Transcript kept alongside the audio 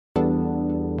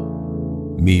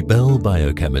Mibelle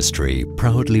Biochemistry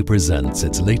proudly presents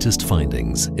its latest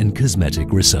findings in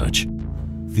cosmetic research.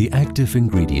 The active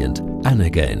ingredient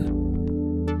AnaGain.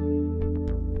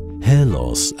 Hair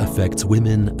loss affects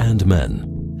women and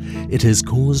men. It is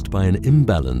caused by an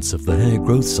imbalance of the hair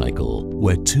growth cycle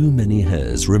where too many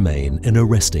hairs remain in a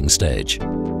resting stage.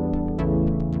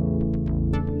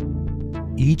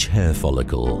 Each hair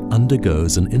follicle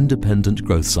undergoes an independent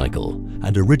growth cycle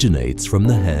and originates from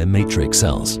the hair matrix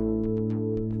cells.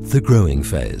 The growing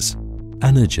phase,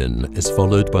 anagen, is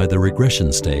followed by the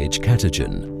regression stage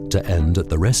catagen to end at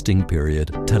the resting period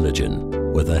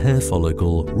telogen, where the hair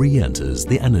follicle re-enters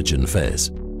the anagen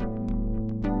phase.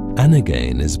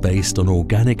 AnaGain is based on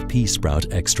organic pea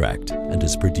sprout extract and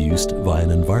is produced via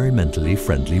an environmentally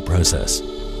friendly process.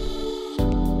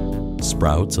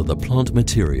 Sprouts are the plant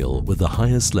material with the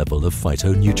highest level of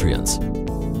phytonutrients.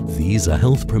 These are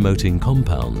health-promoting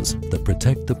compounds that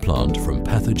protect the plant from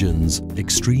pathogens,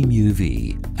 extreme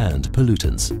UV, and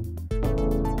pollutants.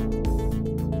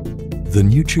 The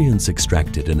nutrients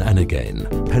extracted in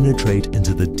AnaGain penetrate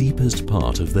into the deepest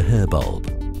part of the hair bulb,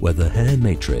 where the hair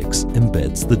matrix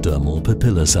embeds the dermal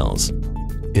papilla cells.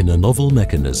 In a novel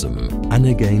mechanism,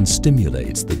 AnaGain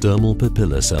stimulates the dermal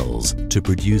papilla cells to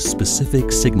produce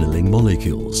specific signaling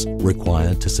molecules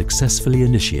required to successfully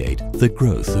initiate the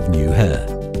growth of new hair.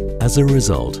 As a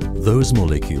result, those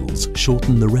molecules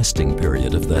shorten the resting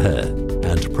period of the hair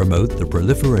and promote the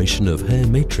proliferation of hair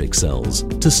matrix cells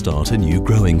to start a new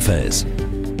growing phase.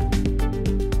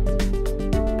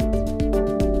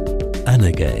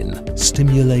 AnaGain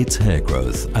stimulates hair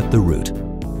growth at the root,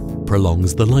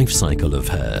 prolongs the life cycle of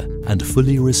hair and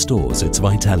fully restores its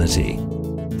vitality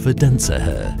for denser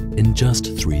hair in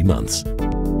just 3 months.